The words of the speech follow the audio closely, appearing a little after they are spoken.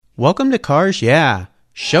Welcome to Cars Yeah,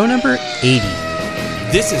 show number 80.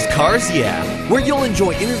 This is Cars Yeah, where you'll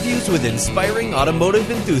enjoy interviews with inspiring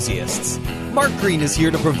automotive enthusiasts. Mark Green is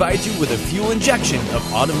here to provide you with a fuel injection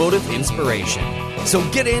of automotive inspiration. So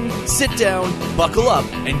get in, sit down, buckle up,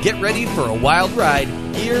 and get ready for a wild ride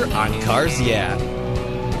here on Cars Yeah.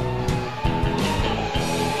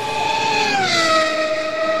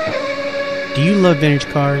 Do you love vintage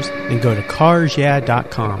cars? Then go to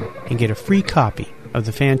carsyeah.com and get a free copy of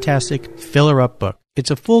the fantastic Filler Up book. It's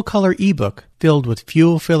a full-color ebook filled with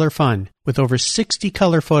fuel filler fun, with over 60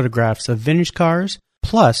 color photographs of vintage cars,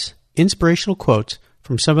 plus inspirational quotes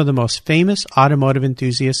from some of the most famous automotive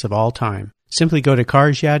enthusiasts of all time. Simply go to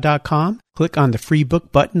carsyeah.com, click on the free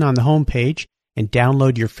book button on the homepage, and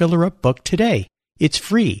download your Filler Up book today. It's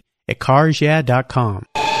free at carsyeah.com.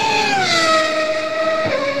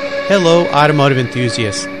 Hello, automotive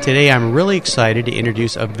enthusiasts. Today I'm really excited to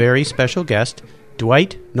introduce a very special guest,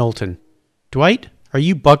 Dwight Knowlton. Dwight, are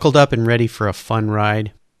you buckled up and ready for a fun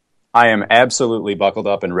ride? I am absolutely buckled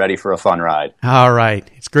up and ready for a fun ride. All right.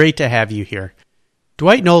 It's great to have you here.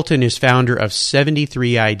 Dwight Knowlton is founder of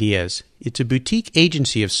 73 Ideas. It's a boutique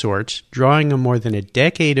agency of sorts, drawing on more than a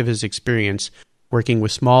decade of his experience working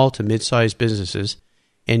with small to mid-sized businesses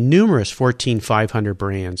and numerous Fortune 500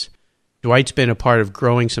 brands. Dwight's been a part of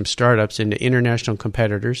growing some startups into international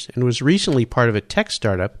competitors and was recently part of a tech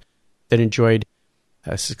startup that enjoyed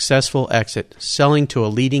a successful exit, selling to a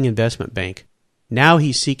leading investment bank. Now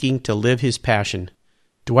he's seeking to live his passion.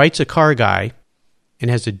 Dwight's a car guy and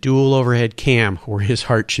has a dual overhead cam where his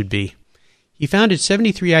heart should be. He founded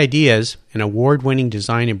 73 Ideas, an award-winning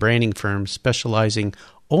design and branding firm specializing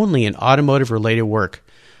only in automotive-related work.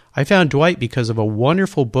 I found Dwight because of a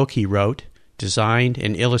wonderful book he wrote, designed,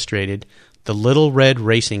 and illustrated, The Little Red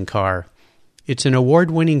Racing Car. It's an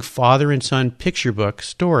award-winning father and son picture book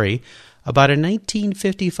story about a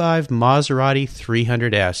 1955 Maserati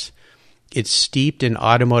 300S. It's steeped in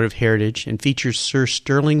automotive heritage and features Sir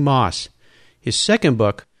Sterling Moss. His second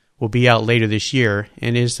book will be out later this year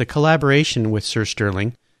and is the collaboration with Sir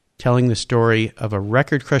Sterling, telling the story of a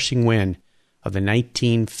record-crushing win of the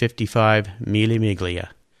 1955 Mille Miglia.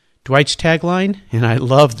 Dwight's tagline, and I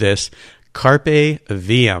love this, Carpe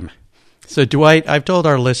Diem. So Dwight, I've told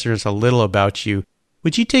our listeners a little about you.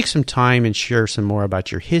 Would you take some time and share some more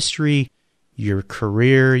about your history, your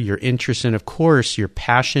career, your interest, and of course, your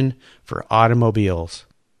passion for automobiles?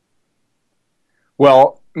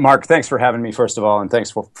 Well, Mark, thanks for having me, first of all, and thanks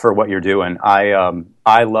for what you're doing.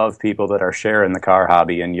 I love people that are sharing the car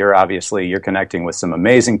hobby, and you're connecting with some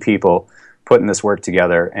amazing people putting this work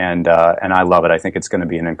together, and I love it. I think it's going to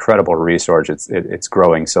be an incredible resource. It's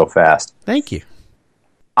growing so fast. Thank you.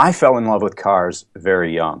 I fell in love with cars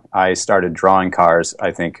very young. I started drawing cars,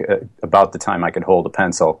 I think, about the time I could hold a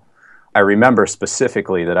pencil. I remember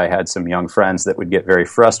specifically that I had some young friends that would get very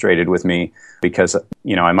frustrated with me because,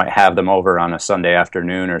 I might have them over on a Sunday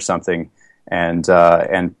afternoon or something, and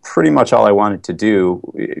pretty much all I wanted to do,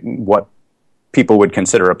 what people would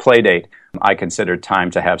consider a play date, I considered time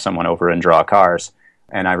to have someone over and draw cars.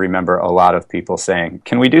 And I remember a lot of people saying,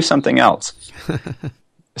 "Can we do something else?"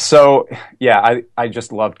 So, yeah, I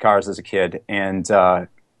just loved cars as a kid. And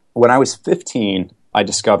when I was 15, I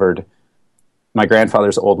discovered my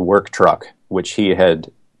grandfather's old work truck, which he had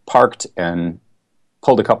parked and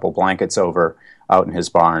pulled a couple blankets over out in his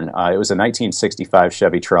barn. It was a 1965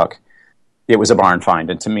 Chevy truck. It was a barn find,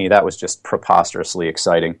 and to me, that was just preposterously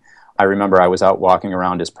exciting. I remember I was out walking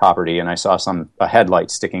around his property, and I saw a headlight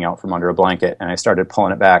sticking out from under a blanket, and I started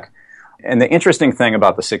pulling it back. And the interesting thing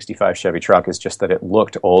about the 65 Chevy truck is just that it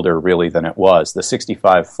looked older, really, than it was. The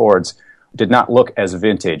 65 Fords did not look as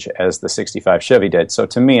vintage as the 65 Chevy did. So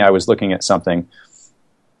to me, I was looking at something,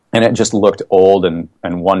 and it just looked old and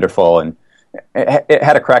wonderful. And it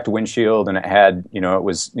had a cracked windshield, and it had, it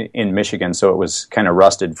was in Michigan, so it was kind of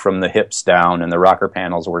rusted from the hips down, and the rocker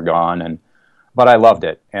panels were gone. But I loved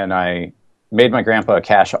it, and I made my grandpa a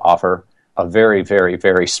cash offer, a very, very,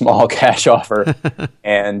 very small cash offer,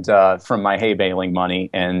 and from my hay baling money,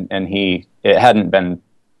 and it hadn't been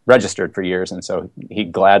registered for years, and so he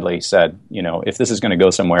gladly said, if this is going to go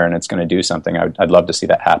somewhere and it's going to do something, I'd love to see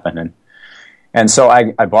that happen. And so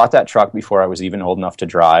I bought that truck before I was even old enough to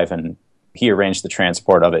drive, and he arranged the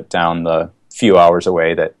transport of it down the few hours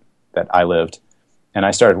away that I lived, and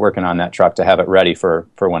I started working on that truck to have it ready for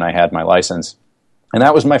when I had my license. And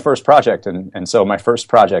that was my first project, and so my first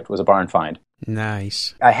project was a barn find.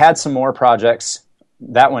 Nice. I had some more projects.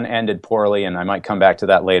 That one ended poorly, and I might come back to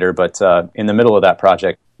that later, but in the middle of that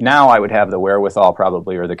project, now I would have the wherewithal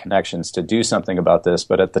probably or the connections to do something about this,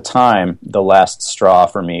 but at the time, the last straw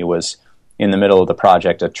for me was in the middle of the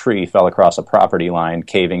project, a tree fell across a property line,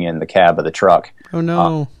 caving in the cab of the truck. Oh,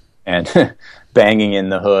 no. And banging in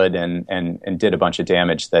the hood and did a bunch of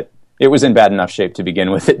damage that it was in bad enough shape to begin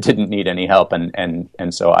with. It didn't need any help, and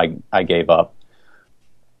so I gave up.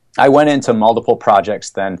 I went into multiple projects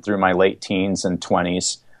then through my late teens and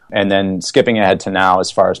 20s, and then skipping ahead to now as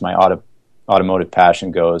far as my automotive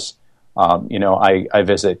passion goes. I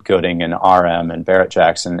visit Gooding and RM and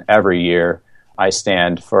Barrett-Jackson every year. I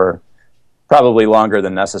stand for probably longer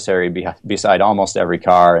than necessary beside almost every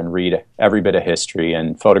car and read every bit of history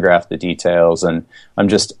and photograph the details. And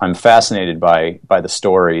I'm fascinated by the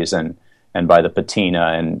stories and by the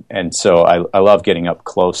patina. And so I love getting up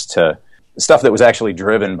close to stuff that was actually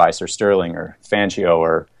driven by Sir Sterling or Fangio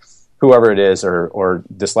or whoever it is, or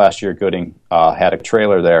this last year Gooding had a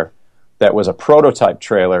trailer there that was a prototype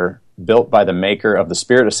trailer built by the maker of the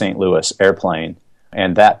Spirit of St. Louis airplane.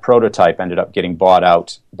 And that prototype ended up getting bought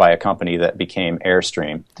out by a company that became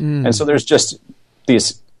Airstream. And so there's just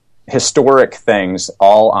these historic things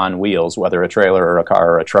all on wheels, whether a trailer or a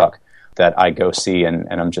car or a truck, that I go see, and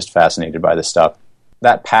I'm just fascinated by this stuff.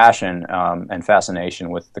 That passion and fascination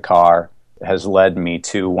with the car has led me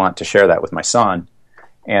to want to share that with my son.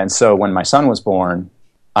 And so when my son was born,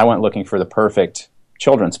 I went looking for the perfect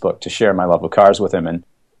children's book to share my love of cars with him. And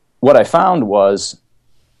what I found was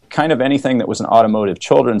kind of anything that was an automotive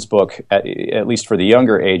children's book, at least for the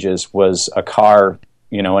younger ages, was a car,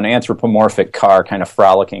 an anthropomorphic car kind of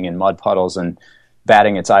frolicking in mud puddles and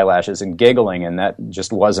batting its eyelashes and giggling. And that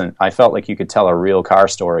just wasn't, I felt like you could tell a real car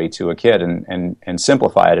story to a kid and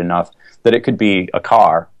simplify it enough that it could be a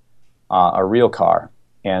car, a real car.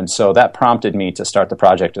 And so that prompted me to start the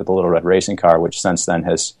project of the Little Red Racing Car, which since then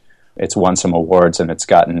it's won some awards, and it's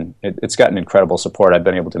gotten incredible support. I've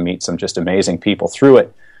been able to meet some just amazing people through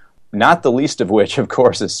it, not the least of which, of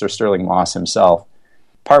course, is Sir Sterling Moss himself.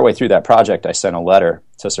 Partway through that project, I sent a letter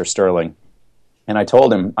to Sir Sterling, and I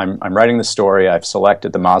told him, I'm writing the story. I've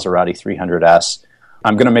selected the Maserati 300S.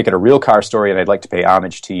 I'm going to make it a real car story, and I'd like to pay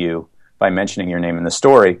homage to you by mentioning your name in the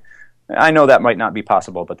story. I know that might not be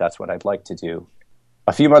possible, but that's what I'd like to do.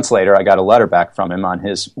 A few months later, I got a letter back from him on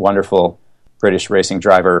his wonderful British racing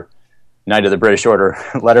driver, Knight of the British Order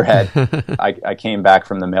letterhead. I came back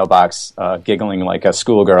from the mailbox giggling like a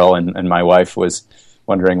schoolgirl, and my wife was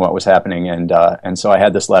wondering what was happening. And so I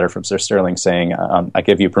had this letter from Sir Sterling saying, I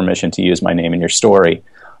give you permission to use my name in your story.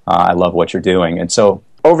 I love what you're doing. And so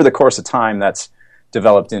over the course of time, that's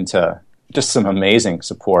developed into just some amazing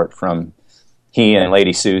support from he and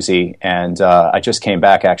Lady Susie. And I just came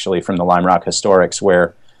back actually from the Lime Rock Historics,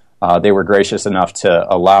 where they were gracious enough to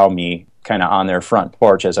allow me kind of on their front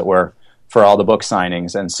porch, as it were, for all the book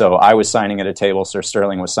signings. And so I was signing at a table, Sir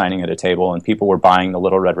Sterling was signing at a table, and people were buying the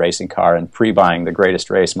Little Red Racing Car and pre-buying The Greatest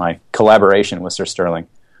Race, my collaboration with Sir Sterling.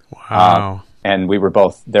 Wow. And we were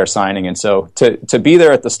both there signing. And so to be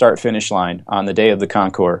there at the start-finish line on the day of the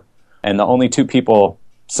concours, and the only two people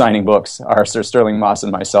signing books are Sir Sterling Moss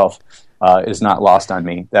and myself, is not lost on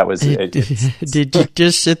me. That was Did you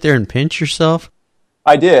just sit there and pinch yourself?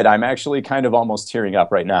 I did. I'm actually kind of almost tearing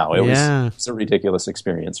up right now. It was a ridiculous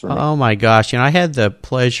experience for me. Oh my gosh. And I had the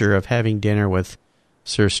pleasure of having dinner with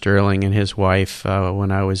Sir Sterling and his wife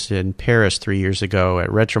when I was in Paris 3 years ago at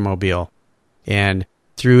Retromobile. And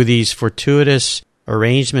through these fortuitous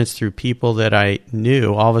arrangements, through people that I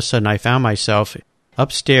knew, all of a sudden I found myself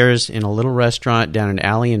upstairs in a little restaurant down an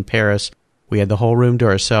alley in Paris. We had the whole room to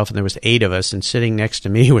ourselves, and there was 8 of us, and sitting next to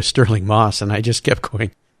me was Sterling Moss, and I just kept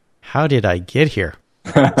going, how did I get here?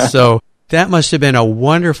 So that must have been a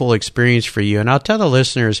wonderful experience for you. And I'll tell the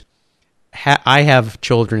listeners, I have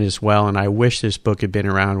children as well, and I wish this book had been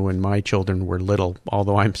around when my children were little,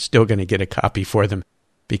 although I'm still going to get a copy for them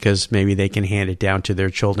because maybe they can hand it down to their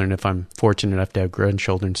children if I'm fortunate enough to have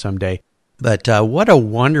grandchildren someday. But what a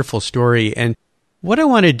wonderful story. And what I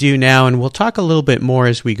want to do now, and we'll talk a little bit more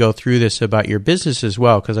as we go through this about your business as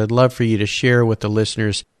well, because I'd love for you to share with the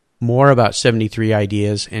listeners more about 73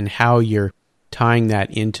 Ideas and how you're tying that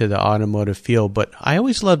into the automotive field. But I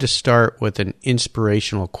always love to start with an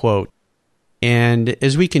inspirational quote. And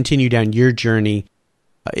as we continue down your journey,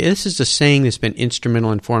 this is a saying that's been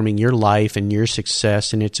instrumental in forming your life and your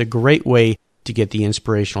success, and it's a great way to get the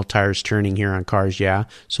inspirational tires turning here on Cars Yeah.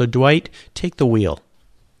 So Dwight, take the wheel.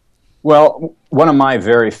 Well, one of my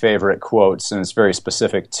very favorite quotes, and it's very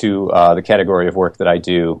specific to the category of work that I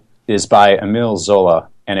do, is by Émile Zola,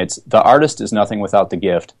 and it's, "The artist is nothing without the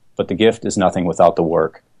gift, but the gift is nothing without the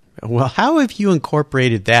work." Well, how have you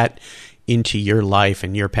incorporated that into your life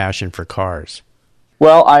and your passion for cars?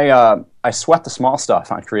 Well, I sweat the small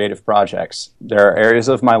stuff on creative projects. There are areas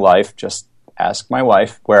of my life, just ask my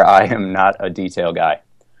wife, where I am not a detail guy.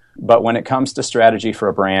 But when it comes to strategy for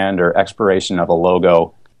a brand or exploration of a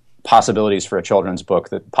logo, possibilities for a children's book,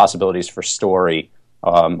 the possibilities for story,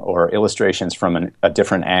 or illustrations from a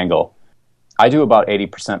different angle, I do about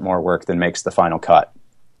 80% more work than makes the final cut.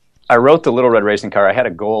 I wrote the Little Red Racing Car. I had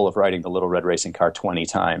a goal of writing the Little Red Racing Car 20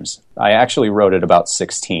 times. I actually wrote it about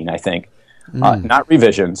 16, I think. Not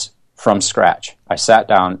revisions, from scratch. I sat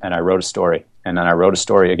down and I wrote a story, and then I wrote a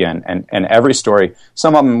story again. And every story,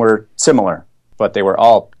 some of them were similar, but they were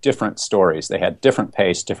all different stories. They had different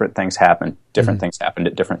pace, different things happened, things happened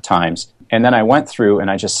at different times. And then I went through and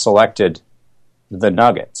I just selected the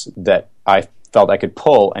nuggets that I felt I could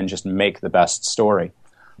pull and just make the best story.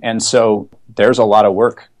 And so there's a lot of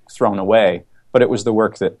work thrown away, but it was the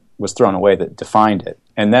work that was thrown away that defined it.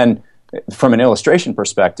 And then from an illustration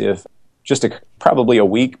perspective, just probably a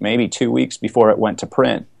week, maybe 2 weeks before it went to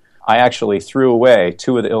print, I actually threw away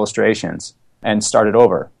 2 of the illustrations and started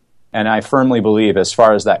over. And I firmly believe, as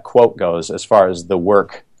far as that quote goes, as far as the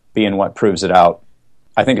work being what proves it out,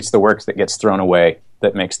 I think it's the work that gets thrown away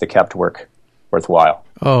that makes the kept work worthwhile.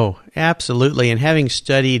 Oh, absolutely. And having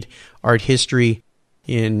studied art history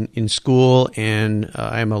in school, and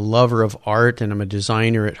I'm a lover of art and I'm a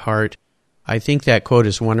designer at heart, I think that quote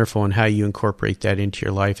is wonderful, and how you incorporate that into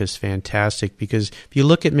your life is fantastic, because if you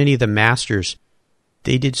look at many of the masters,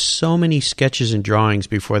 they did so many sketches and drawings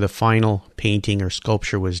before the final painting or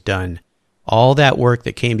sculpture was done. All that work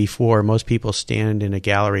that came before, most people stand in a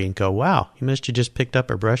gallery and go, wow, you must have just picked up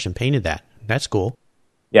a brush and painted that. That's cool.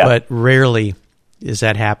 Yeah. But rarely is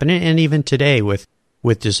that happening. And even today with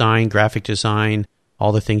design, graphic design,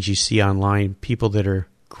 all the things you see online, people that are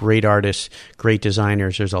great artists, great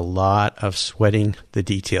designers, there's a lot of sweating the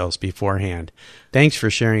details beforehand. Thanks for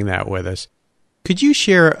sharing that with us. Could you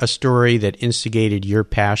share a story that instigated your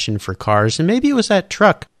passion for cars? And maybe it was that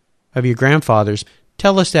truck of your grandfather's.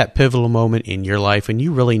 Tell us that pivotal moment in your life when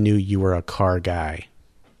you really knew you were a car guy.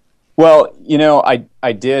 Well,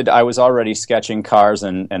 I did. I was already sketching cars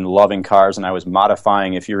and loving cars, and I was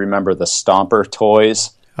modifying, if you remember, the Stomper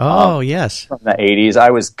toys. Oh, yes. From the 80s. I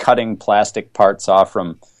was cutting plastic parts off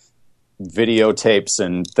from videotapes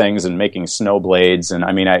and things and making snow blades. And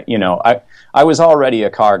I mean, I was already a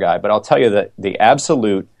car guy, but I'll tell you that the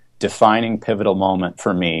absolute defining pivotal moment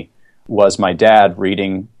for me was my dad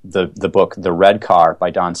reading the book The Red Car by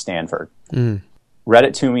Don Stanford. Read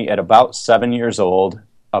it to me at about 7 years old,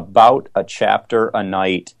 about a chapter a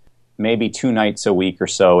night, maybe 2 nights a week or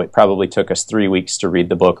so. It probably took us 3 weeks to read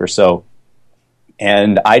the book or so.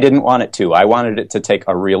 And I didn't want it to. I wanted it to take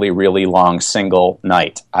a really, really long single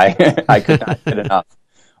night. I could not get enough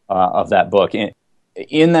of that book.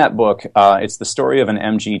 In that book, it's the story of an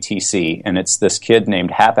MGTC, and it's this kid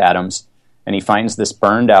named Hap Adams, and he finds this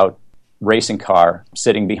burned-out racing car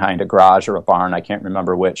sitting behind a garage or a barn, I can't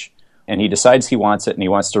remember which, and he decides he wants it, and he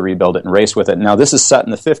wants to rebuild it and race with it. Now, this is set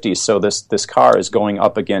in the 50s, so this car is going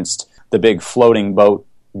up against the big floating boat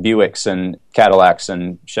Buicks and Cadillacs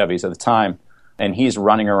and Chevys of the time. And he's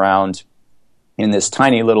running around in this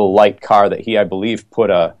tiny little light car that he, I believe, put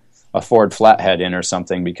a Ford Flathead in or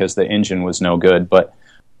something because the engine was no good. But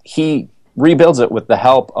he rebuilds it with the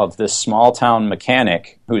help of this small-town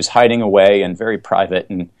mechanic who's hiding away and very private,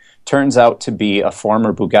 and turns out to be a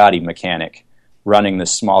former Bugatti mechanic running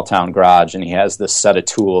this small-town garage. And he has this set of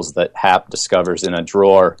tools that Hap discovers in a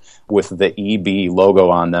drawer with the EB logo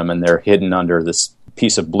on them, and they're hidden under this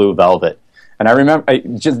piece of blue velvet. And I remember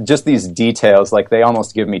just these details, like they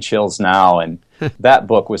almost give me chills now. And that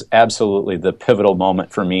book was absolutely the pivotal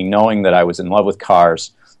moment for me, knowing that I was in love with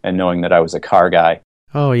cars and knowing that I was a car guy.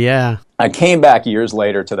 Oh, yeah. I came back years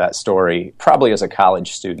later to that story, probably as a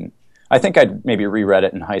college student. I think I'd maybe reread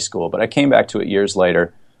it in high school, but I came back to it years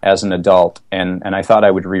later as an adult, and I thought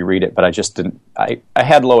I would reread it, but I just didn't. I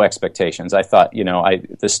had low expectations. I thought,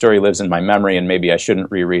 this story lives in my memory, and maybe I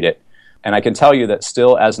shouldn't reread it. And I can tell you that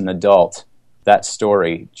still as an adult, that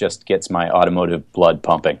story just gets my automotive blood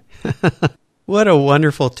pumping. What a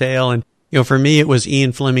wonderful tale. And, for me, it was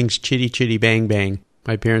Ian Fleming's Chitty Chitty Bang Bang.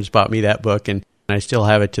 My parents bought me that book, and I still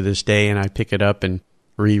have it to this day, and I pick it up and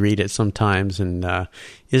reread it sometimes. And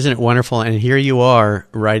isn't it wonderful? And here you are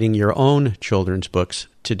writing your own children's books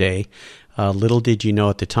today. Little did you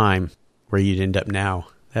know at the time where you'd end up now.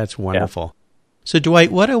 That's wonderful. Yeah. So,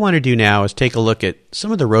 Dwight, what I want to do now is take a look at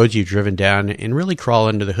some of the roads you've driven down and really crawl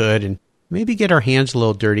under the hood and maybe get our hands a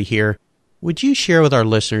little dirty here. Would you share with our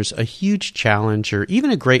listeners a huge challenge or even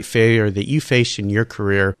a great failure that you faced in your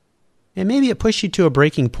career, and maybe it pushed you to a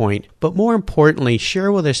breaking point, but more importantly,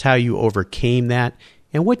 share with us how you overcame that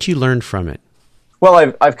and what you learned from it?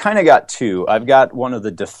 Well, I've kind of got two. I've got one of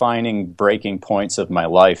the defining breaking points of my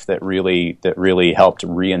life that really helped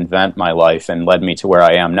reinvent my life and led me to where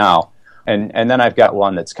I am now. And then I've got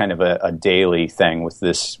one that's kind of a daily thing with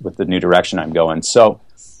the new direction I'm going. So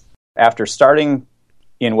after starting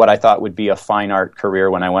in what I thought would be a fine art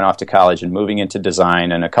career when I went off to college and moving into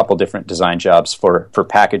design and a couple different design jobs for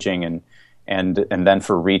packaging and then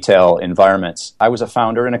for retail environments, I was a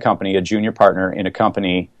founder in a company, a junior partner in a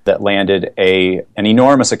company that landed an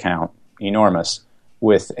enormous account,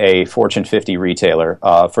 with a Fortune 50 retailer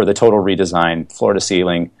for the total redesign, floor to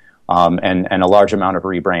ceiling, and a large amount of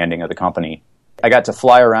rebranding of the company. I got to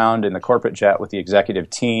fly around in the corporate jet with the executive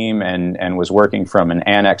team and was working from an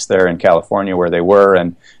annex there in California where they were,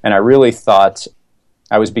 and I really thought,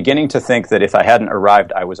 I was beginning to think that if I hadn't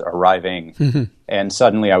arrived, I was arriving. Mm-hmm. And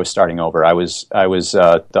suddenly I was starting over. I was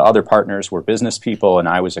the other partners were business people and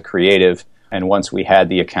I was a creative. And once we had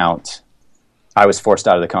the account, I was forced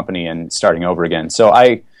out of the company and starting over again. So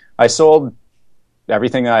I sold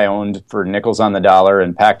everything I owned for nickels on the dollar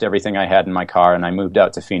and packed everything I had in my car, and I moved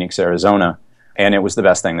out to Phoenix, Arizona. And it was the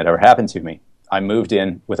best thing that ever happened to me. I moved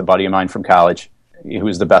in with a buddy of mine from college, who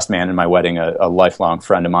was the best man in my wedding, a lifelong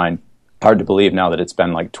friend of mine. Hard to believe now that it's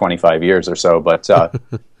been like 25 years or so, but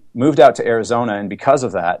moved out to Arizona, and because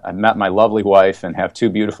of that, I met my lovely wife and have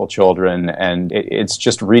two beautiful children, and it's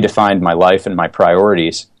just redefined my life and my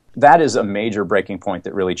priorities. That is a major breaking point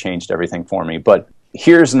that really changed everything for me. But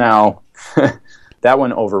here's now, that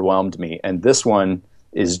one overwhelmed me, and this one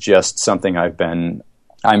is just something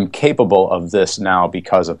I'm capable of this now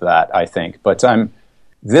because of that, I think. But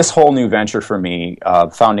this whole new venture for me,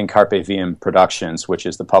 founding Carpe Diem Productions, which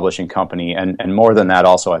is the publishing company, and more than that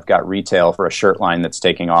also, I've got retail for a shirt line that's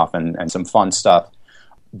taking off and some fun stuff.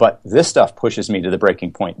 But this stuff pushes me to the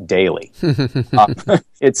breaking point daily.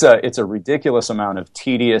 It's a ridiculous amount of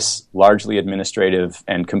tedious, largely administrative,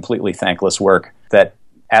 and completely thankless work that,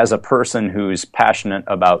 as a person who's passionate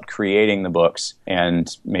about creating the books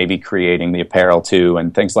and maybe creating the apparel too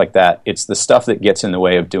and things like that, it's the stuff that gets in the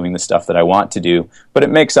way of doing the stuff that I want to do. But it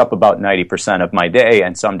makes up about 90% of my day,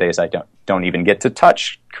 and some days I don't even get to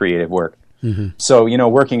touch creative work. Mm-hmm. So,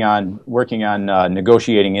 working on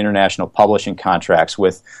negotiating international publishing contracts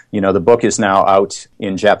with, the book is now out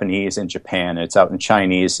in Japanese in Japan. It's out in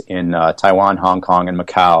Chinese in Taiwan, Hong Kong, and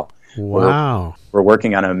Macau. Wow. We're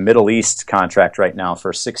working on a Middle East contract right now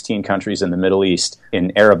for 16 countries in the Middle East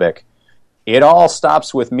in Arabic. It all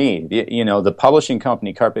stops with me. The publishing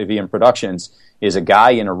company, Carpe Diem Productions, is a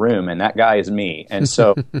guy in a room, and that guy is me. And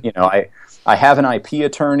so, I have an IP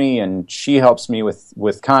attorney, and she helps me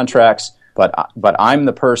with contracts, but I'm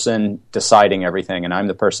the person deciding everything, and I'm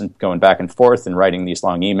the person going back and forth and writing these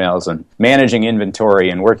long emails and managing inventory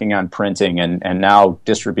and working on printing and now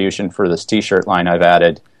distribution for this T-shirt line I've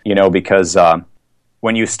added. Because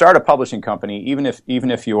when you start a publishing company, even if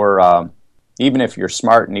you're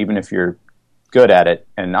smart and even if you're good at it,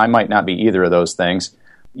 and I might not be either of those things,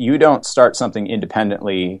 you don't start something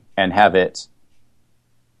independently and have it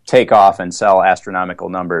take off and sell astronomical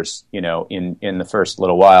numbers, in the first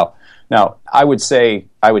little while. Now, I would say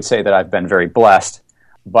that I've been very blessed,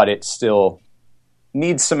 but it still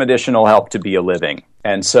needs some additional help to be a living.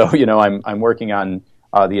 And so, I'm working on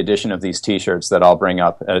the addition of these T-shirts that I'll bring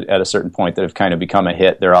up at a certain point that have kind of become a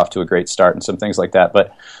hit. They're off to a great start and some things like that.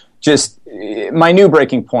 But just my new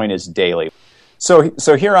breaking point is daily.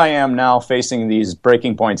 So here I am now facing these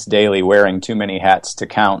breaking points daily, wearing too many hats to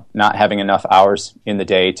count, not having enough hours in the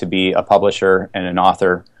day to be a publisher and an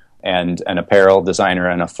author and an apparel designer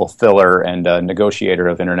and a fulfiller and a negotiator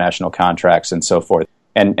of international contracts and so forth.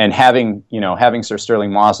 And having Sir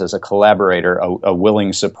Sterling Moss as a collaborator, a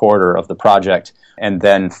willing supporter of the project, and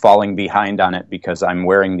then falling behind on it because I'm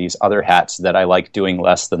wearing these other hats that I like doing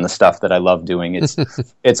less than the stuff that I love doing.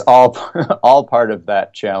 It's all part of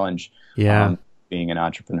that challenge. Yeah. Being an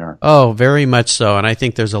entrepreneur. Oh, very much so. And I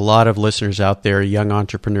think there's a lot of listeners out there, young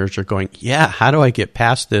entrepreneurs, are going, yeah, how do I get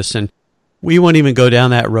past this? And we won't even go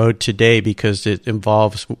down that road today because it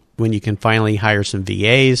involves when you can finally hire some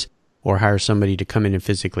VAs or hire somebody to come in and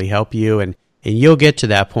physically help you. And you'll get to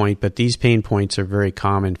that point, but these pain points are very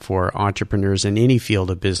common for entrepreneurs in any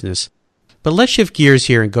field of business. But let's shift gears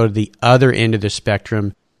here and go to the other end of the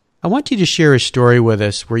spectrum. I want you to share a story with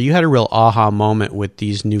us where you had a real aha moment with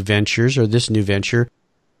these new ventures or this new venture,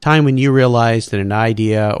 time when you realized that an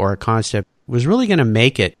idea or a concept was really going to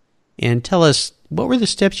make it, and tell us what were the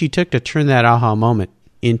steps you took to turn that aha moment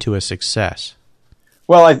into a success.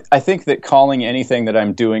 Well, I think that calling anything that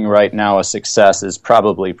I'm doing right now a success is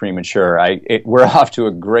probably premature. We're off to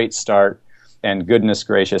a great start. and goodness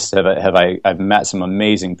gracious, I've met some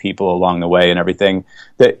amazing people along the way and everything.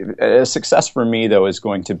 A success for me, though, is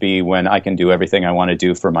going to be when I can do everything I want to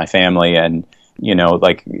do for my family and,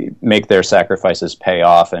 like make their sacrifices pay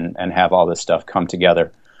off and have all this stuff come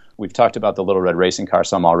together. We've talked about the Little Red Racing Car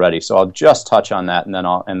some already, so I'll just touch on that, and then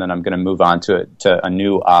I'm going to move on to a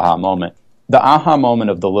new aha moment. The aha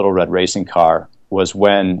moment of the Little Red Racing Car was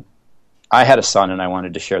when I had a son and I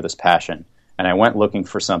wanted to share this passion, and I went looking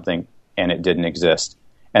for something and it didn't exist.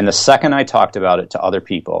 And the second I talked about it to other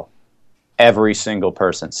people, every single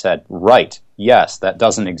person said, right, yes, that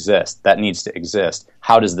doesn't exist. That needs to exist.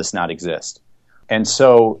 How does this not exist? And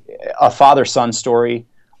so a father-son story,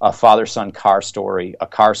 a father-son car story, a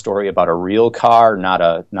car story about a real car, not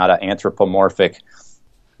an anthropomorphic,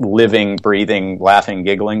 living, breathing, laughing,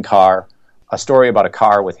 giggling car, a story about a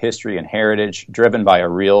car with history and heritage driven by a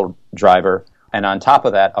real driver, and on top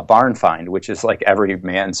of that, a barn find, which is like every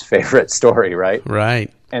man's favorite story, right?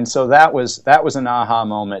 Right. And so that was an aha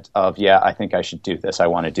moment of, yeah, I think I should do this. I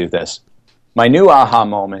want to do this. My new aha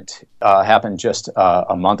moment happened just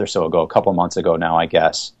a month or so ago, a couple months ago now, I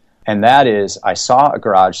guess. And that is, I saw a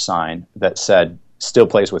garage sign that said, "Still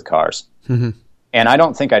plays with cars." Mm-hmm. And I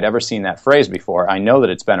don't think I'd ever seen that phrase before. I know that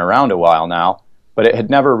it's been around a while now, but it had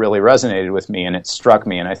never really resonated with me, and it struck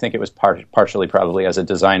me. And I think it was partially probably as a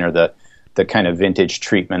designer, the kind of vintage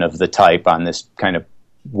treatment of the type on this kind of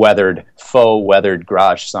faux weathered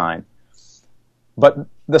garage sign. But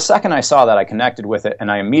the second I saw that, I connected with it,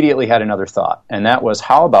 and I immediately had another thought, and that was,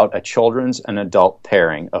 how about a children's and adult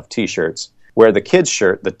pairing of T-shirts, where the kid's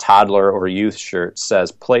shirt, the toddler or youth shirt,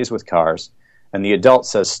 says "plays with cars," and the adult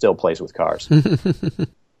says "still plays with cars."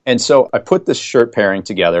 And so I put this shirt pairing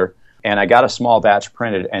together, and I got a small batch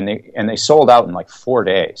printed, and they sold out in like 4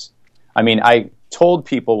 days. I mean, I told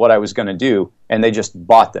people what I was going to do, and they just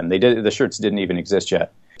bought them. The shirts didn't even exist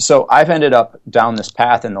yet. So I've ended up down this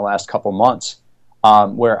path in the last couple months,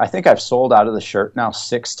 where I think I've sold out of the shirt now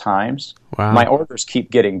 6 times. Wow. My orders keep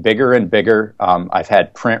getting bigger and bigger. I've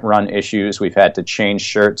had print run issues. We've had to change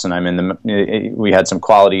shirts, and we had some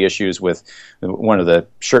quality issues with one of the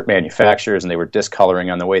shirt manufacturers, and they were discoloring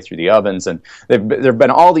on the way through the ovens. And there've been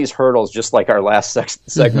all these hurdles, just like our last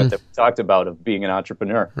segment that we talked about of being an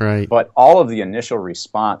entrepreneur. Right. But all of the initial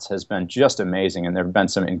response has been just amazing, and there have been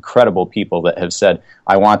some incredible people that have said,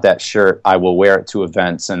 "I want that shirt. I will wear it to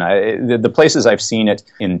events." And the places I've seen it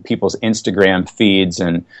in people's Instagram feeds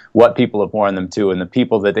and what people have worn them to, and the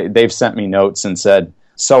people that they've sent me notes and said,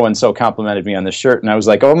 "So-and-so complimented me on the shirt," and I was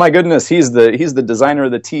like, "Oh my goodness, he's the designer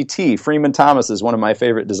of the TT. Freeman Thomas is one of my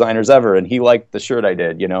favorite designers ever, and he liked the shirt I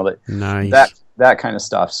did." Nice. That kind of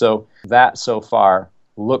stuff. So that so far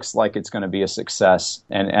looks like it's going to be a success,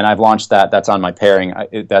 and I've launched that. That's on my pairing.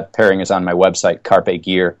 That pairing is on my website,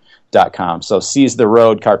 carpegear.com. So seize the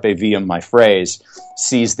road, carpe diem, my phrase.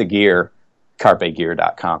 Seize the gear,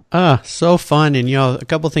 carpegear.com. So fun. And, a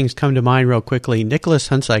couple things come to mind real quickly. Nicholas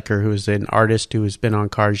Hunziker, who's an artist who has been on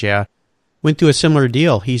Cars Yeah, went through a similar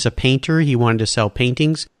deal. He's a painter. He wanted to sell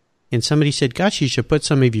paintings. And somebody said, "Gosh, you should put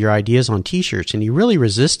some of your ideas on T-shirts." And he really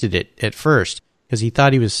resisted it at first because he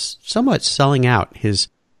thought he was somewhat selling out his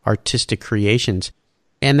artistic creations.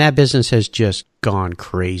 And that business has just gone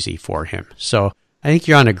crazy for him. So I think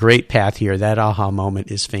you're on a great path here. That aha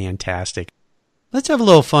moment is fantastic. Let's have a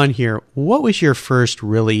little fun here. What was your first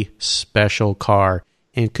really special car?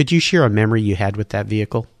 And could you share a memory you had with that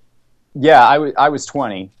vehicle? Yeah, I was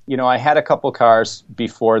 20. I had a couple cars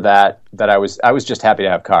before that I was just happy to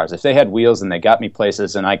have cars. If they had wheels and they got me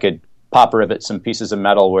places and I could pop rivet some pieces of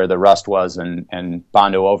metal where the rust was and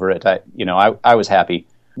Bondo over it, I was happy.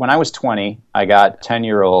 When I was 20, I got a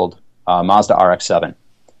 10-year-old Mazda RX-7.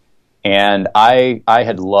 And I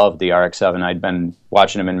had loved the RX-7. I'd been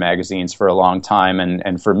watching them in magazines for a long time.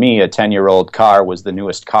 And for me, a 10-year-old car was the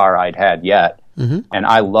newest car I'd had yet. Mm-hmm. And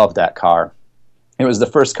I loved that car. It was the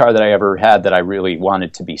first car that I ever had that I really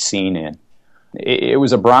wanted to be seen in. It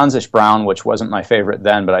was a bronzish brown, which wasn't my favorite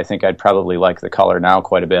then, but I think I'd probably like the color now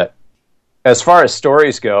quite a bit. As far as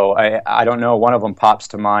stories go, I don't know. One of them pops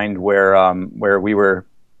to mind where we were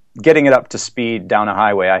getting it up to speed down a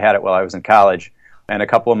highway. I had it while I was in college. And a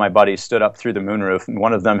couple of my buddies stood up through the moonroof, and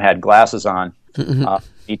one of them had glasses on.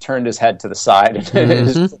 He turned his head to the side, and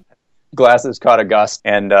his glasses caught a gust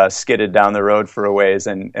and skidded down the road for a ways.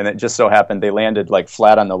 And it just so happened they landed like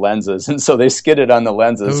flat on the lenses, and so they skidded on the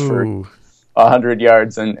lenses for 100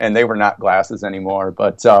 yards, and they were not glasses anymore.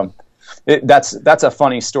 But that's a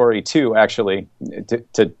funny story too, actually,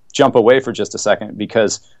 to jump away for just a second,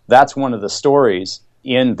 because that's one of the stories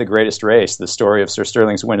in The Greatest Race, the story of Sir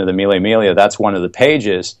Sterling's win of the Mille Miglia. That's one of the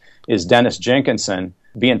pages, is Dennis Jenkinson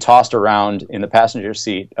being tossed around in the passenger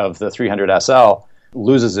seat of the 300 SL,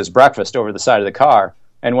 loses his breakfast over the side of the car.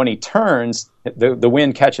 And when he turns, the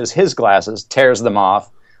wind catches his glasses, tears them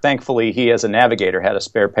off. Thankfully, he, as a navigator, had a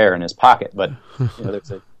spare pair in his pocket. But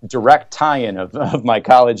there's a direct tie-in of my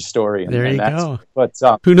college story. There you go. But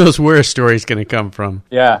who knows where a story's going to come from?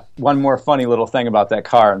 Yeah. One more funny little thing about that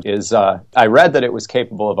car is I read that it was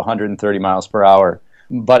capable of 130 miles per hour.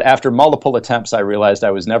 But after multiple attempts, I realized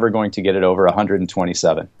I was never going to get it over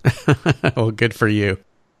 127. Well, good for you.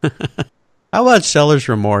 How about seller's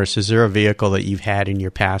remorse? Is there a vehicle that you've had in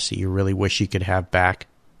your past that you really wish you could have back?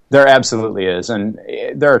 There absolutely is, and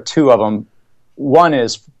there are two of them. One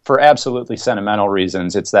is for absolutely sentimental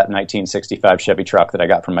reasons. It's that 1965 Chevy truck that I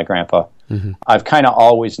got from my grandpa. Mm-hmm. I've kind of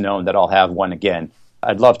always known that I'll have one again.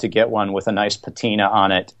 I'd love to get one with a nice patina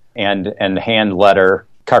on it and hand letter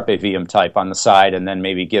Carpe Diem type on the side, and then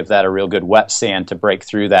maybe give that a real good wet sand to break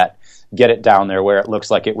through that, get it down there where it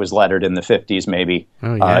looks like it was lettered in the 50s maybe,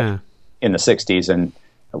 in the 60s, and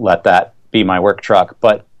let that be my work truck.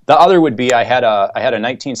 But the other would be I had a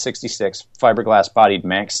 1966 fiberglass bodied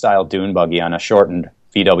Manx style dune buggy on a shortened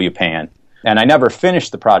VW pan, and I never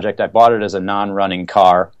finished the project. I bought it as a non-running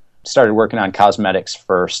car, started working on cosmetics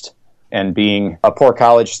first, and being a poor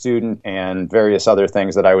college student and various other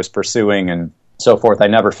things that I was pursuing and so forth, I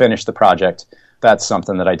never finished the project. That's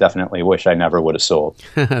something that I definitely wish I never would have sold.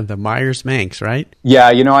 The Myers Manx, right? Yeah,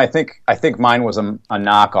 I think mine was a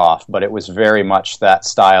knockoff, but it was very much that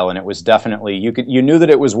style, and it was definitely you knew that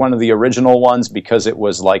it was one of the original ones because it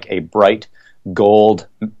was like a bright gold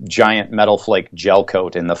giant metal flake gel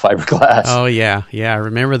coat in the fiberglass. Oh yeah, I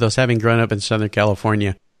remember those. Having grown up in Southern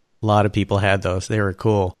California, a lot of people had those. They were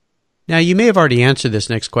cool. Now, you may have already answered this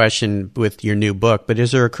next question with your new book, but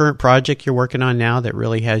is there a current project you're working on now that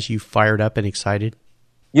really has you fired up and excited?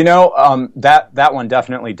 That one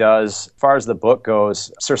definitely does. As far as the book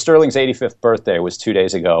goes, Sir Sterling's 85th birthday was 2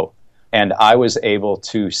 days ago, and I was able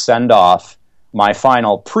to send off my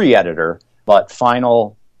final pre-editor, but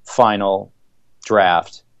final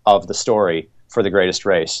draft of the story for The Greatest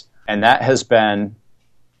Race. And that has been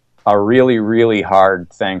a really, really hard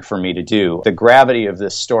thing for me to do. The gravity of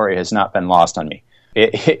this story has not been lost on me.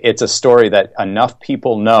 It's a story that enough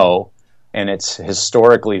people know, and it's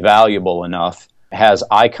historically valuable enough, has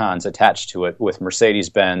icons attached to it with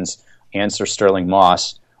Mercedes-Benz and Sir Sterling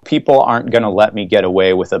Moss. People aren't going to let me get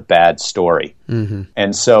away with a bad story. Mm-hmm.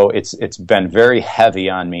 And so it's been very heavy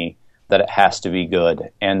on me that it has to be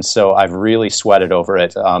good. And so I've really sweated over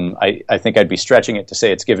it. I think I'd be stretching it to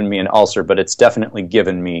say it's given me an ulcer, but it's definitely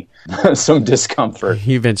given me some discomfort.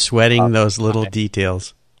 You've been sweating those little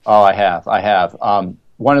details. Oh, I have.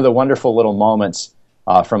 One of the wonderful little moments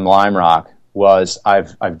from Lime Rock was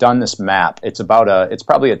I've done this map. It's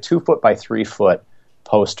probably a 2 foot by 3 foot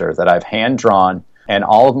poster that I've hand drawn, and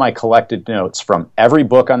all of my collected notes from every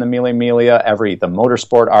book on the Mille Miglia, the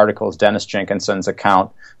motorsport articles, Dennis Jenkinson's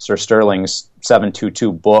account, Sir Sterling's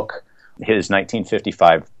 722 book, his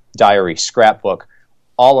 1955 diary scrapbook,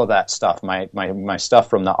 all of that stuff. My stuff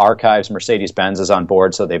from the archives, Mercedes-Benz is on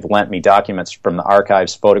board, so they've lent me documents from the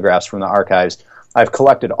archives, photographs from the archives. I've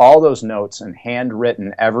collected all those notes and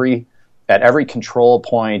handwritten at every control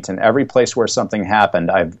point and every place where something happened.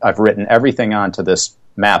 I've written everything onto this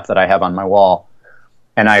map that I have on my wall.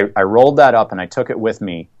 And I rolled that up and I took it with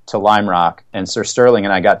me to Lime Rock, and Sir Sterling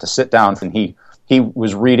and I got to sit down, and he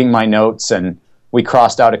was reading my notes, and we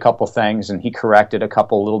crossed out a couple things, and he corrected a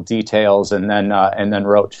couple little details, and then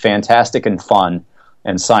wrote "fantastic and fun"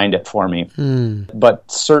 and signed it for me. But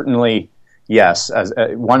certainly, yes, as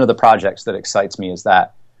one of the projects that excites me is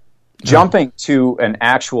that. Jumping to an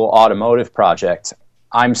actual automotive project,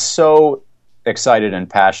 I'm so excited and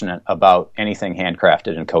passionate about anything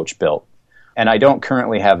handcrafted and coach built. And I don't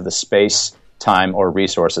currently have the space, time, or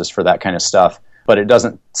resources for that kind of stuff, but it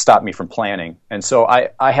doesn't stop me from planning. And so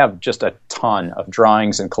I have just a ton of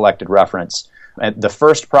drawings and collected reference, the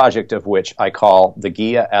first project of which I call the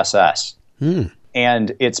Ghia SS.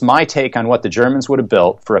 And it's my take on what the Germans would have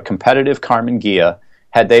built for a competitive Karmann Ghia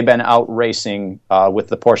had they been out racing with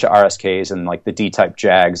the Porsche RSKs and like the D-type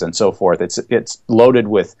Jags and so forth. It's loaded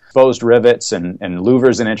with exposed rivets and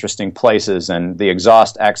louvers in interesting places, and the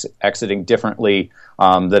exhaust exiting differently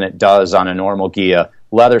than it does on a normal Ghia.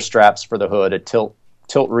 Leather straps for the hood, a tilt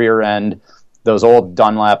rear end, those old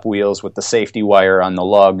Dunlop wheels with the safety wire on the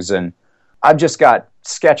lugs, and I've just got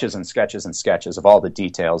sketches and sketches and sketches of all the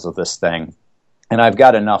details of this thing. And I've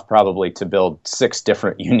got enough probably to build 6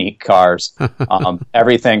 different unique cars.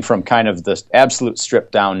 Everything from kind of the absolute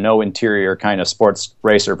stripped down, no interior kind of sports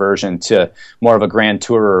racer version to more of a grand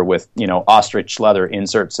tourer with, ostrich leather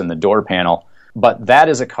inserts in the door panel. But that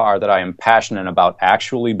is a car that I am passionate about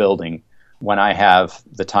actually building when I have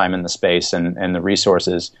the time and the space and the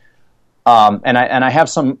resources. And I have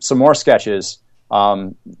some more sketches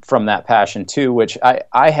from that passion too, which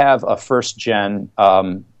I have a first-gen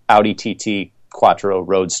Audi TT Quattro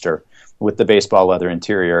Roadster with the baseball leather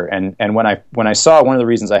interior. And when I saw, one of the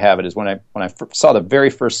reasons I have it is when I saw the very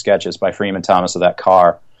first sketches by Freeman Thomas of that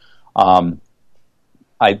car,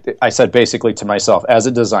 I said basically to myself, as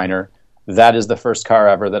a designer, that is the first car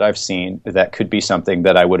ever that I've seen that could be something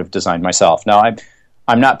that I would have designed myself. Now,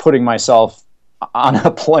 I'm not putting myself on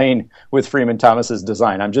a plane with Freeman Thomas's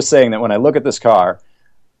design. I'm just saying that when I look at this car,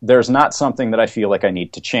 there's not something that I feel like I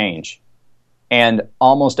need to change. And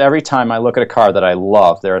almost every time I look at a car that I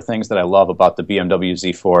love, there are things that I love about the BMW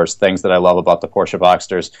Z4s, things that I love about the Porsche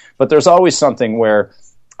Boxsters, but there's always something where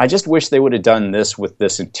I just wish they would have done this with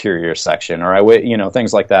this interior section, or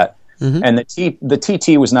things like that. Mm-hmm. And the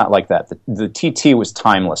TT was not like that. The TT was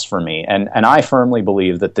timeless for me, and I firmly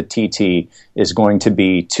believe that the TT is going to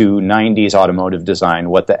be to 90s automotive design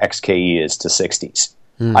what the XKE is to 60s.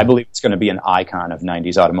 Mm. I believe it's going to be an icon of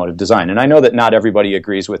 90s automotive design. And I know that not everybody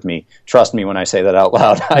agrees with me. Trust me when I say that out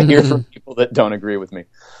loud. I hear from people that don't agree with me.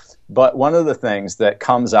 But one of the things that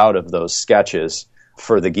comes out of those sketches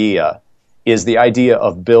for the Ghia is the idea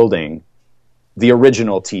of building the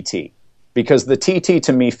original TT. Because the TT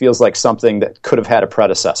to me feels like something that could have had a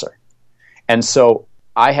predecessor. And so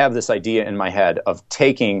I have this idea in my head of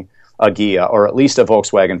taking a Ghia, or at least a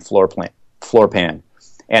Volkswagen floor pan,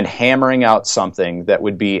 and hammering out something that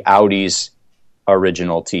would be Audi's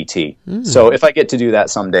original TT. Mm. So if I get to do that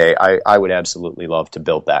someday, I would absolutely love to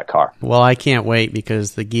build that car. Well, I can't wait,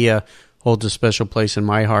 because the Ghia holds a special place in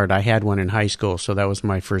my heart. I had one in high school, so that was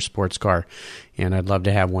my first sports car, and I'd love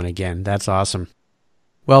to have one again. That's awesome.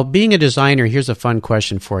 Well, being a designer, here's a fun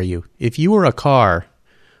question for you. If you were a car,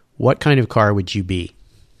 what kind of car would you be?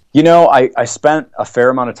 You know, I spent a fair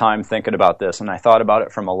amount of time thinking about this, and I thought about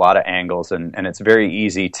it from a lot of angles, and it's very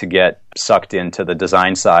easy to get sucked into the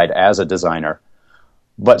design side as a designer.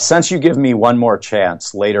 But since you give me one more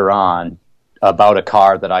chance later on about a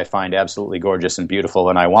car that I find absolutely gorgeous and beautiful,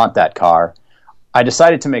 and I want that car, I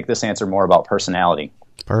decided to make this answer more about personality.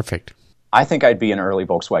 Perfect. I think I'd be an early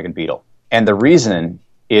Volkswagen Beetle. And the reason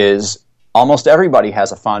is almost everybody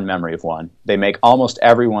has a fond memory of one. They make almost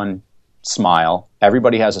everyone smile.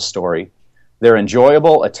 Everybody has a story. They're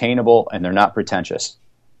enjoyable, attainable, and they're not pretentious.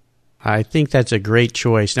 I think that's a great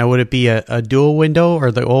choice. Now, would it be a dual window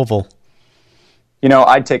or the oval? You know,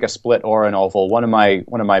 I'd take a split or an oval. One of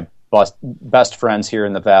my best friends here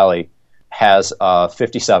in the Valley has a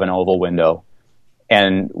 57 oval window.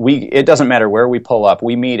 And it doesn't matter where we pull up.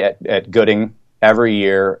 We meet at Gooding every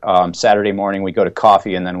year. Saturday morning we go to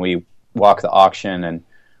coffee, and then we walk the auction.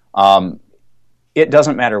 And it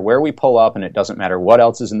doesn't matter where we pull up, and it doesn't matter what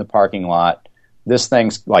else is in the parking lot. This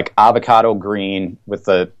thing's like avocado green with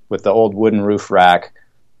the old wooden roof rack.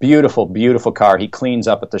 Beautiful, beautiful car. He cleans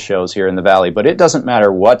up at the shows here in the Valley. But it doesn't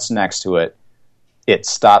matter what's next to it. It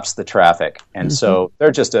stops the traffic. And so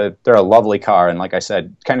they're a lovely car. And like I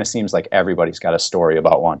said, it kind of seems like everybody's got a story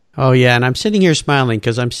about one. Oh, yeah. And I'm sitting here smiling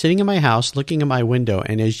because I'm sitting in my house looking at my window.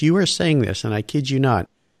 And as you were saying this, and I kid you not,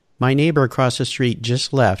 my neighbor across the street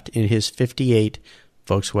just left in his 58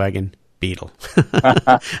 Volkswagen Beetle.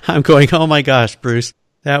 I'm going, oh my gosh, Bruce,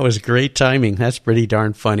 that was great timing. That's pretty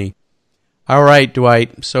darn funny. All right,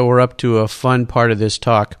 Dwight. So we're up to a fun part of this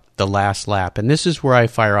talk, the last lap. And this is where I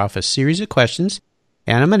fire off a series of questions.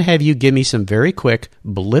 And I'm going to have you give me some very quick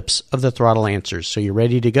blips of the throttle answers. So you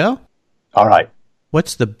ready to go? All right.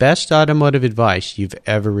 What's the best automotive advice you've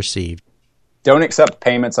ever received? Don't accept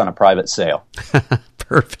payments on a private sale.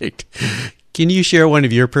 Perfect. Can you share one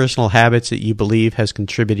of your personal habits that you believe has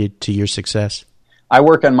contributed to your success? I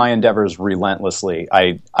work on my endeavors relentlessly.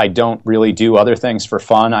 I don't really do other things for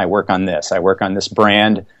fun. I work on this. I work on this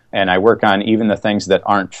brand, and I work on even the things that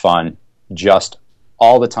aren't fun just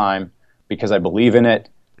all the time, because I believe in it,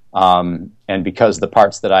 and because the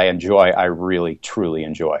parts that I enjoy, I really, truly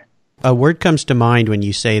enjoy. A word comes to mind when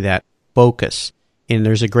you say that, focus. And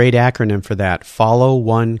there's a great acronym for that, follow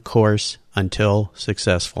one course until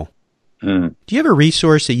successful. Mm. Do you have a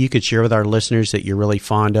resource that you could share with our listeners that you're really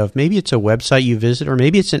fond of? Maybe it's a website you visit, or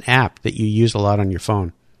maybe it's an app that you use a lot on your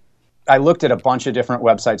phone. I looked at a bunch of different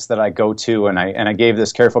websites that I go to, and I gave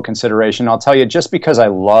this careful consideration. I'll tell you, just because I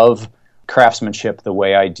love craftsmanship the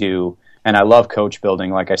way I do, and I love coach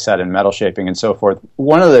building, like I said, and metal shaping and so forth.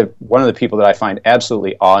 One of the people that I find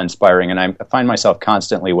absolutely awe-inspiring, and I find myself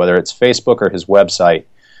constantly, whether it's Facebook or his website,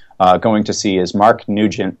 going to see is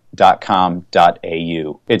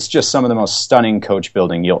marknugent.com.au. It's just some of the most stunning coach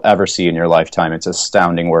building you'll ever see in your lifetime. It's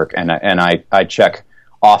astounding work, and I check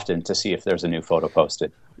often to see if there's a new photo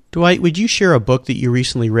posted. Dwight, would you share a book that you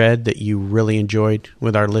recently read that you really enjoyed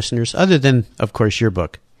with our listeners, other than, of course, your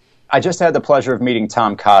book? I just had the pleasure of meeting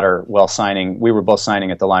Tom Cotter while signing. We were both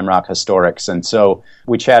signing at the Lime Rock Historics, and so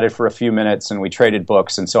we chatted for a few minutes and we traded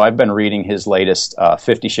books, and so I've been reading his latest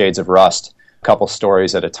 50 Shades of Rust, a couple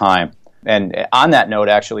stories at a time. And on that note,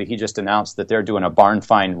 actually, he just announced that they're doing a barn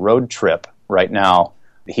find road trip right now,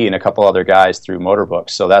 he and a couple other guys through Motorbooks,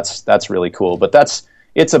 so that's really cool. But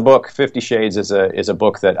it's a book. 50 Shades is a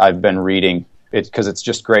book that I've been reading because it's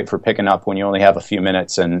just great for picking up when you only have a few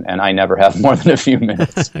minutes, and I never have more than a few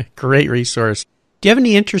minutes. Great resource. Do you have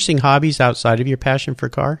any interesting hobbies outside of your passion for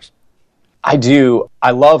cars? I do.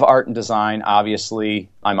 I love art and design, obviously.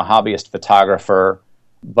 I'm a hobbyist photographer,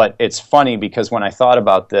 but it's funny because when I thought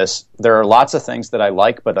about this, there are lots of things that I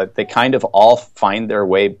like, but they kind of all find their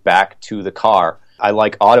way back to the car. I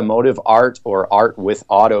like automotive art or art with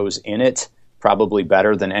autos in it, probably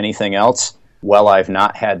better than anything else. Well, I've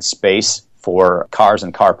not had space for cars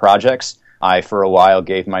and car projects. I, for a while,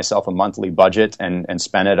 gave myself a monthly budget and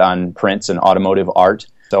spent it on prints and automotive art.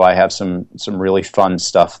 So I have some really fun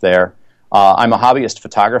stuff there. I'm a hobbyist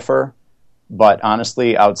photographer, but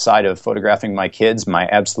honestly, outside of photographing my kids, my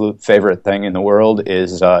absolute favorite thing in the world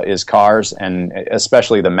is cars, and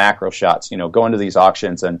especially the macro shots. Going to these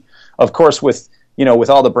auctions, and of course with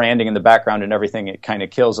all the branding in the background and everything, it kind of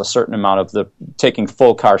kills a certain amount of the taking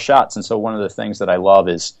full car shots. And so one of the things that I love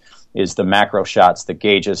is the macro shots, the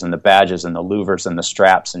gauges and the badges and the louvers and the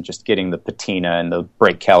straps, and just getting the patina and the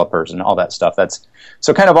brake calipers and all that stuff.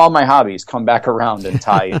 So kind of all my hobbies come back around and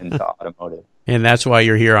tie into automotive. And that's why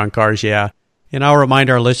you're here on Cars Yeah. And I'll remind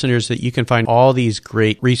our listeners that you can find all these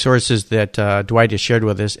great resources that Dwight has shared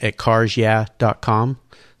with us at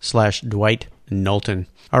carsyeah.com/Dwight Knowlton.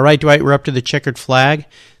 All right, Dwight, we're up to the checkered flag.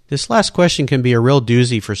 This last question can be a real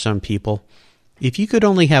doozy for some people. If you could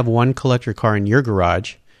only have one collector car in your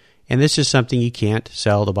garage, and this is something you can't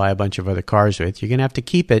sell to buy a bunch of other cars with, you're going to have to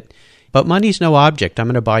keep it, but money's no object. I'm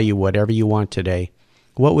going to buy you whatever you want today.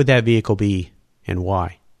 What would that vehicle be, and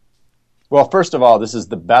why? Well, first of all, this is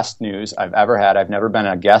the best news I've ever had. I've never been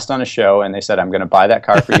a guest on a show, and they said, I'm going to buy that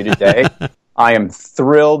car for you today. I am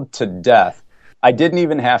thrilled to death. I didn't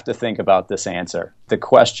even have to think about this answer. The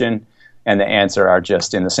question and the answer are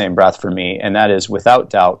just in the same breath for me, and that is, without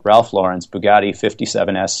doubt, Ralph Lauren's Bugatti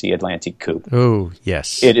 57SC Atlantique Coupe. Oh,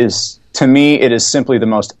 yes. To me, it is simply the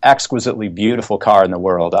most exquisitely beautiful car in the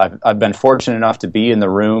world. I've been fortunate enough to be in the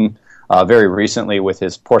room very recently with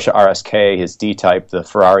his Porsche RSK, his D-Type, the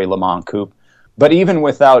Ferrari Le Mans Coupe. But even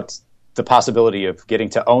without the possibility of getting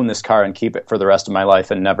to own this car and keep it for the rest of my life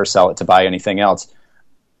and never sell it to buy anything else,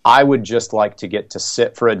 I would just like to get to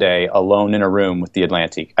sit for a day alone in a room with the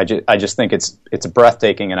Atlantique. I just think it's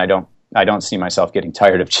breathtaking, and I don't see myself getting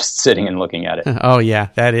tired of just sitting and looking at it. Oh yeah,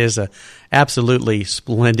 that is a absolutely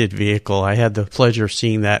splendid vehicle. I had the pleasure of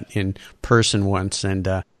seeing that in person once,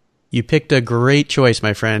 and you picked a great choice,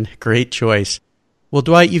 my friend. Great choice. Well,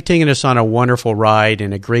 Dwight, you've taken us on a wonderful ride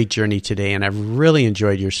and a great journey today, and I've really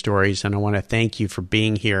enjoyed your stories, and I want to thank you for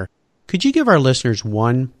being here. Could you give our listeners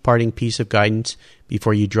one parting piece of guidance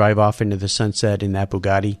before you drive off into the sunset in that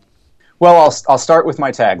Bugatti? Well, I'll start with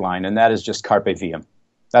my tagline, and that is just Carpe Diem.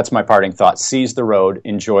 That's my parting thought. Seize the road.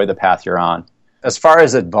 Enjoy the path you're on. As far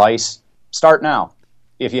as advice, start now.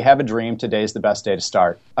 If you have a dream, today's the best day to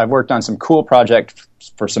start. I've worked on some cool projects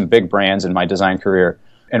for some big brands in my design career,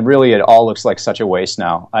 and really it all looks like such a waste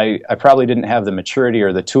now. I probably didn't have the maturity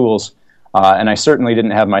or the tools, and I certainly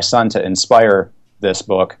didn't have my son to inspire this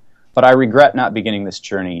book, but I regret not beginning this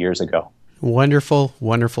journey years ago. Wonderful,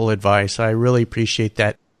 wonderful advice. I really appreciate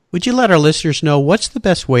that. Would you let our listeners know what's the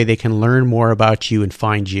best way they can learn more about you and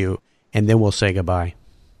find you? And then we'll say goodbye.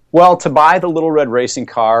 Well, to buy the Little Red Racing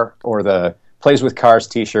Car or the Plays with Cars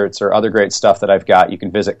t-shirts or other great stuff that I've got, you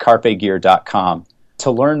can visit carpegear.com.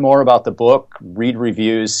 To learn more about the book, read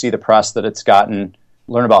reviews, see the press that it's gotten,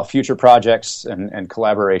 learn about future projects and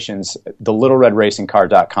collaborations,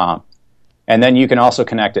 thelittleredracingcar.com. And then you can also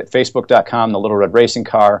connect at facebook.com, The Little Red Racing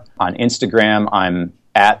Car. On Instagram, I'm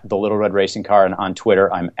at The Little Red Racing Car, and on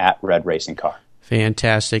Twitter, I'm at Red Racing Car.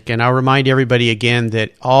 Fantastic. And I'll remind everybody again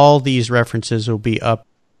that all these references will be up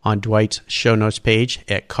on Dwight's show notes page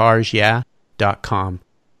at carsyeah.com.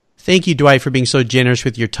 Thank you, Dwight, for being so generous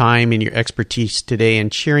with your time and your expertise today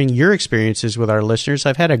and sharing your experiences with our listeners.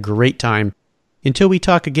 I've had a great time. Until we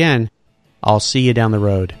talk again, I'll see you down the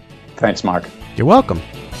road. Thanks, Mark. You're welcome.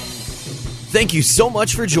 Thank you so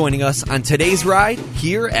much for joining us on today's ride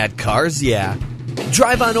here at Cars Yeah.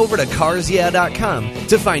 Drive on over to carsyeah.com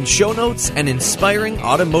to find show notes and inspiring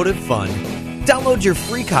automotive fun. Download your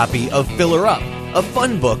free copy of Filler Up, a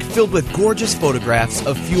fun book filled with gorgeous photographs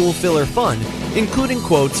of fuel filler fun, including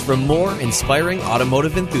quotes from more inspiring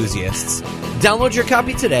automotive enthusiasts. Download your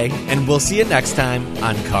copy today, and we'll see you next time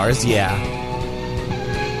on Cars Yeah!